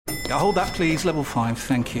Hold that, please. Level 5,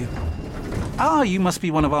 thank you. Ah, you must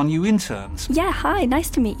be one of our new interns. Yeah, hi, nice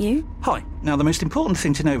to meet you. Hi. Now, the most important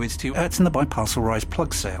thing to know is to Ertzen the Biparcel Rise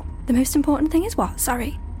plug sale. The most important thing is what?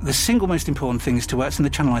 Sorry. The single most important thing is to Ertzen the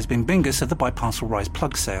Channelized Bing Bingus of the Biparcel Rise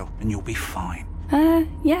plug sale, and you'll be fine.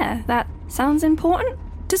 Yeah, that sounds important.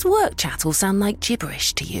 Does work chat all sound like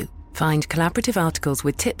gibberish to you? Find collaborative articles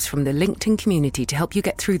with tips from the LinkedIn community to help you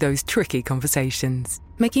get through those tricky conversations.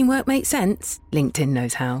 Making work make sense? LinkedIn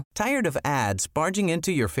knows how. Tired of ads barging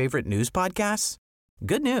into your favorite news podcasts?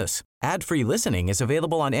 Good news. Ad-free listening is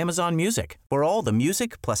available on Amazon Music for all the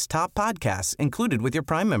music plus top podcasts included with your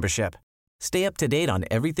Prime membership. Stay up to date on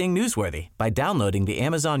everything newsworthy by downloading the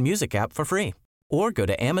Amazon Music app for free or go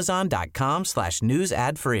to amazon.com/news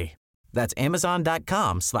ad free. That's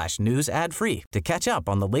amazon.com/news ad free to catch up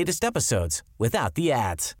on the latest episodes without the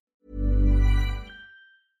ads.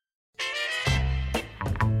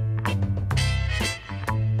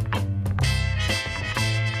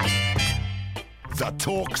 The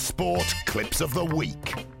Talk Sport Clips of the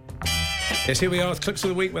Week. Yes, here we are, Clips of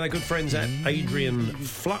the Week with our good friends at Adrian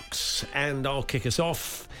Flux, and I'll kick us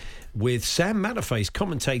off with Sam Matterface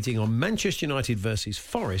commentating on Manchester United versus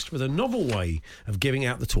Forest with a novel way of giving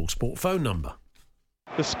out the TalkSport phone number.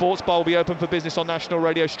 The Sports Bar will be open for business on national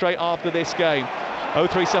radio straight after this game.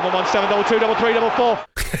 0371 722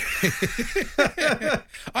 33344.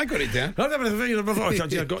 I got it down. I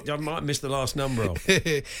might have missed the last number off.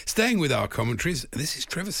 Staying with our commentaries, this is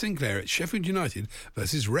Trevor Sinclair at Sheffield United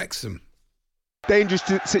versus Wrexham. Dangerous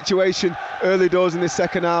situation early doors in the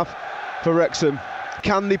second half for Wrexham.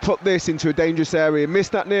 Can they put this into a dangerous area?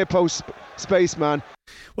 Missed that near post spaceman.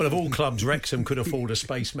 Well, of all clubs, Wrexham could afford a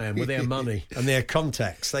spaceman with their money and their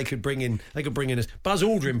contacts. They could bring in a Buzz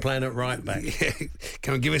Aldrin playing at right back.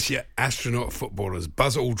 Come and give us your astronaut footballers.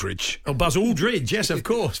 Buzz Aldridge. Oh, Buzz Aldridge, yes, of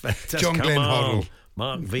course. John Glenn Hoddle.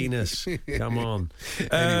 Mark Venus, come on.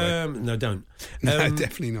 Anyway. No, don't. No,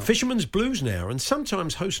 definitely not. Fisherman's Blues now, and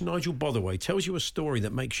sometimes host Nigel Botherway tells you a story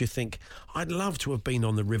that makes you think, I'd love to have been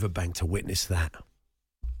on the riverbank to witness that.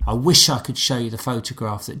 I wish I could show you the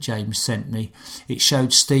photograph that James sent me. It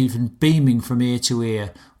showed Stephen beaming from ear to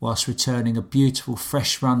ear whilst returning a beautiful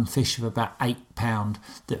fresh-run fish of about £8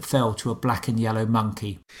 that fell to a black and yellow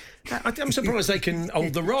monkey. I'm surprised they can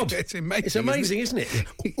hold the rod. It's amazing. It's amazing, isn't it?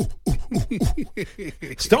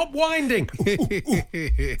 Stop winding.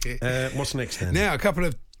 What's next then? Now, a couple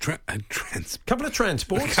of transports. A couple of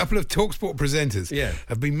TalkSport presenters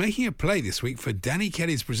have been making a play this week for Danny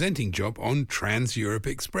Kelly's presenting job on Trans-Europe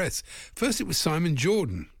Express. First, it was Simon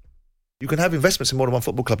Jordan. You can have investments in more than one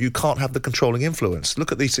football club. You can't have the controlling influence.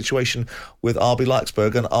 Look at the situation with RB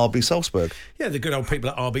Leipzig and RB Salzburg. Yeah, the good old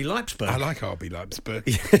people at RB Leipzig. I like RB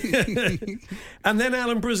Leipzig. And then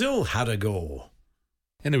Alan Brazil had a goal.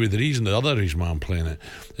 Anyway, the other reason why I'm playing it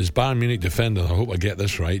is Bayern Munich defender, I hope I get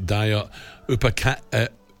this right, Dyer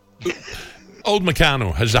Old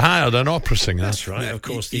Meccano has hired an opera singer. That's right, of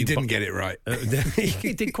course. He didn't get it right.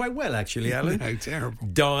 He did quite well, actually, Alan. No, terrible.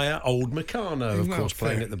 Dyer Old Meccano, of course,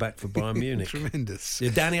 playing at the back for Bayern Munich. Tremendous.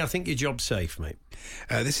 Yeah, Danny, I think your job's safe, mate.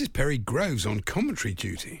 This is Perry Groves on commentary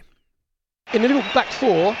duty. In the Liverpool back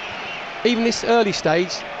four, even this early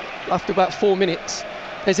stage, after about 4 minutes,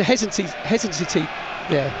 there's a hesitancy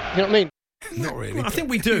there. You know what I mean? Not really. Well, I think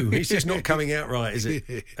we do. It's just not coming out right, is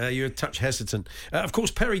it? You're a touch hesitant. Of course,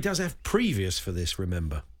 Perry does have previous for this,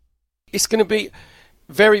 remember. It's going to be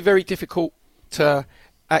very, very difficult to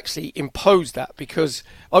actually impose that because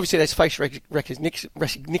obviously there's facial recognition.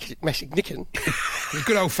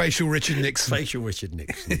 Good old facial Richard Nixon. Facial Richard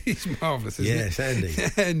Nixon. He's marvellous, isn't he? Yes, Andy.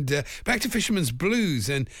 And back to Fisherman's Blues.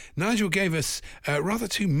 And Nigel gave us rather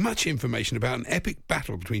too much information about an epic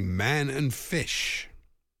battle between man and fish.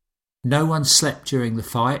 No one slept during the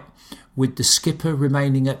fight, with the skipper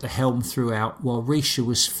remaining at the helm throughout, while Risha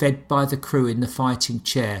was fed by the crew in the fighting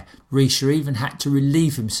chair. Risha even had to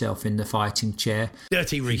relieve himself in the fighting chair.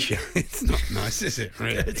 Dirty Risha. It's not nice, is it?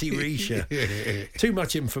 Really? Dirty Risha. Too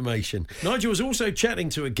much information. Nigel was also chatting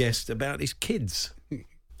to a guest about his kids.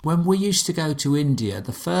 When we used to go to India,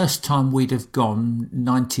 the first time we'd have gone,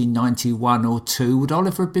 1991 or 2, would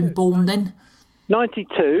Oliver have been born then?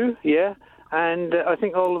 92, yeah. And I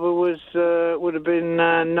think Oliver would have been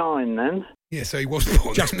 9 then. Yeah, so he was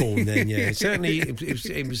born. Just born then, yeah. Certainly,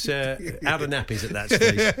 it was out of nappies at that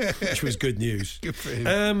stage, which was good news. Good for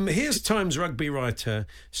him. Here's Times rugby writer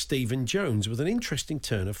Stephen Jones with an interesting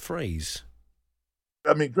turn of phrase.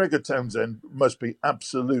 I mean, Gregor Townsend must be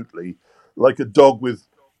absolutely like a dog with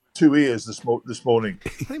 2 ears this morning. I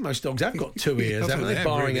think most dogs have got 2 ears, haven't they?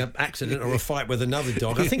 Barring an accident or a fight with another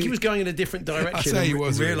dog. I think he was going in a different direction. I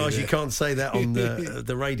realised you can't say that on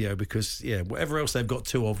the radio because, whatever else they've got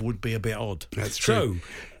 2 of would be a bit odd. That's true. So,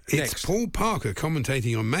 it's next. Paul Parker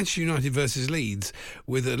commentating on Manchester United versus Leeds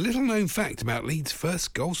with a little-known fact about Leeds'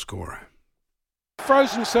 first goal scorer.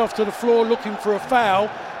 Throws himself to the floor looking for a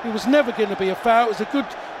foul. It was never going to be a foul. It was a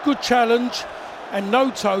good challenge, and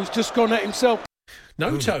No Toes just gone at himself.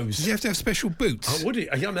 No Toes? You have to have special boots. Oh, would it?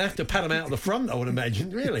 You're going to have to pat him out of the front, I would imagine,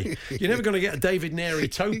 really. You're never going to get a David Neri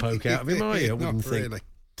toe poke out of him, are you? I wouldn't think. Really.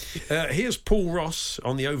 Here's Paul Ross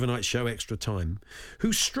on the overnight show Extra Time,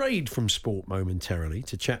 who strayed from sport momentarily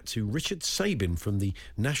to chat to Richard Sabin from the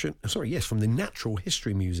Natural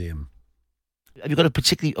History Museum. Have you got a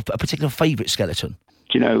particular favourite skeleton?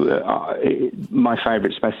 Do you know, my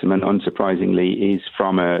favourite specimen, unsurprisingly, is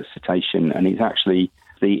from a cetacean, and it's actually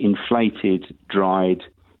the inflated, dried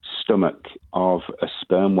stomach of a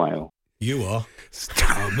sperm whale. You are.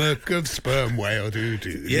 Stomach of sperm whale.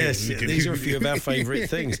 Yes, these are a few of our favourite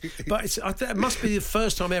things. But it must be the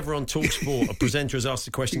first time ever on TalkSport a presenter has asked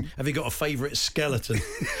the question, have you got a favourite skeleton?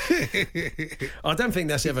 I don't think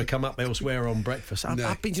that's ever come up elsewhere on breakfast.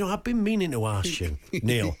 I've been meaning to ask you,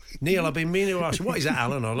 Neil. Neil, I've been meaning to ask you. What is that,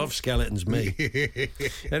 Alan? I love skeletons, me.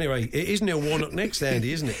 Anyway, it is Neil Warnock next,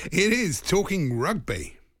 Andy, isn't it? It is, talking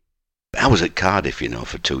rugby. I was at Cardiff,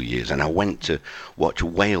 for 2 years, and I went to watch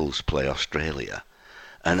Wales play Australia,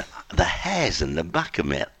 and the hairs in the back of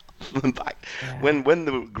me, when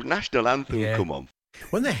the national anthem come on.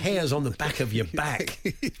 When the hairs on the back of your back,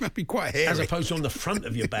 it might be quite hairy, as opposed to on the front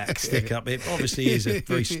of your back, stick up. It obviously is a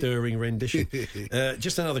very stirring rendition.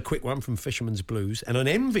 Just another quick one from Fisherman's Blues, and an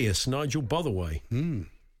envious Nigel Botherway.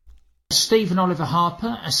 Steve and Oliver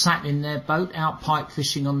Harper are sat in their boat out pike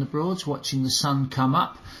fishing on the Broads, watching the sun come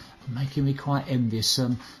up. Making me quite envious.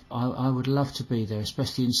 I would love to be there,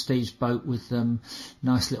 especially in Steve's boat with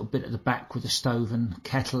nice little bit at the back with a stove and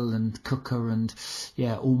kettle and cooker and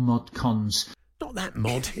all mod cons. Not that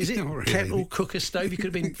mod, is it? Really. Kettle, cooker, stove. You could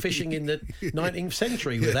have been fishing in the 19th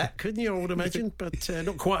century with that, couldn't you? I would imagine, but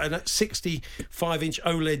not quite a 65-inch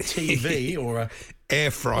OLED TV or a air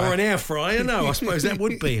fryer or an air fryer. No, I suppose that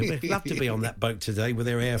would be. They'd love to be on that boat today with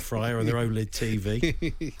their air fryer and their OLED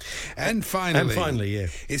TV. And finally, yeah,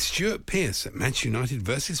 it's Stuart Pearce at Manchester United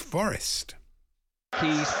versus Forest.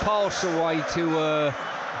 His pass away to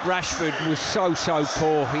Rashford was so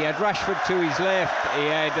poor. He had Rashford to his left, he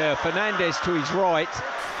had Fernandes to his right.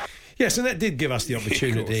 Yes, and that did give us the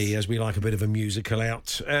opportunity, as we like a bit of a musical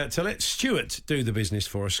out, to let Stuart do the business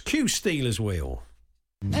for us. Cue Steelers Wheel.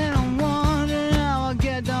 And I'm wondering how I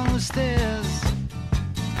get down the stairs.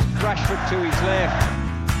 Rashford to his left,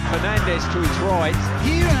 Fernandes to his right.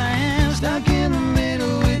 Here I am, stuck in the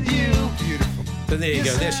middle with you. So there you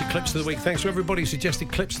go, there's your clips of the week. Thanks to everybody who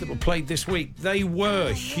suggested clips that were played this week. They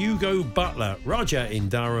were Hugo Butler, Roger in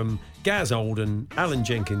Durham, Gaz Alden, Alan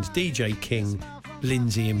Jenkins, DJ King,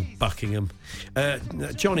 Lindsay in Buckingham,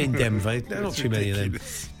 John in Denver, not too many of them,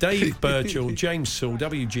 Dave Burchell, James Saul,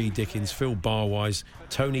 W.G. Dickens, Phil Barwise,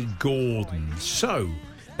 Tony Gordon. So,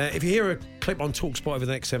 if you hear a clip on TalkSport over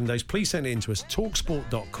the next 7 days, please send it in to us,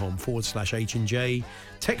 talksport.com/H&J,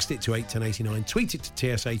 text it to 81089, tweet it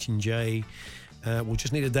to TSH&J. We'll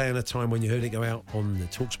just need a day and a time when you heard it go out on the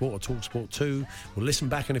TalkSport or TalkSport 2. We'll listen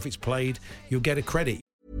back, and if it's played, you'll get a credit.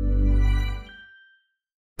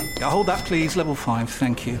 Hold that, please. Level 5,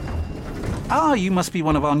 thank you. You must be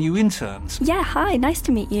one of our new interns. Yeah, hi, nice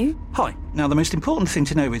to meet you. Hi. Now, the most important thing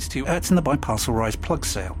to know is to in the Biparcel Rise plug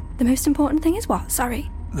sale. The most important thing is what? Sorry.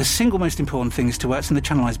 The single most important thing is to in the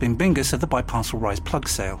Channel Eyes Bin Bingus of the Biparcel Rise plug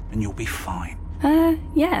sale, and you'll be fine.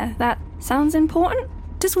 Yeah, that sounds important.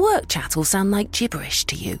 Does work chat all sound like gibberish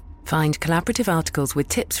to you? Find collaborative articles with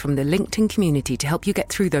tips from the LinkedIn community to help you get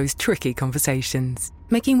through those tricky conversations.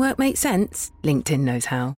 Making work make sense? LinkedIn knows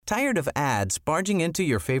how. Tired of ads barging into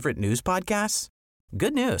your favorite news podcasts?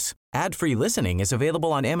 Good news. Ad-free listening is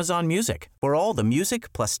available on Amazon Music for all the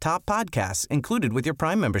music plus top podcasts included with your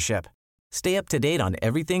Prime membership. Stay up to date on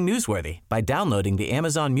everything newsworthy by downloading the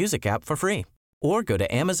Amazon Music app for free or go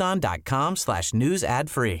to amazon.com/news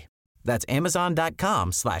ad free. That's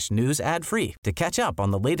amazon.com/news ad free to catch up on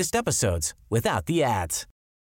the latest episodes without the ads.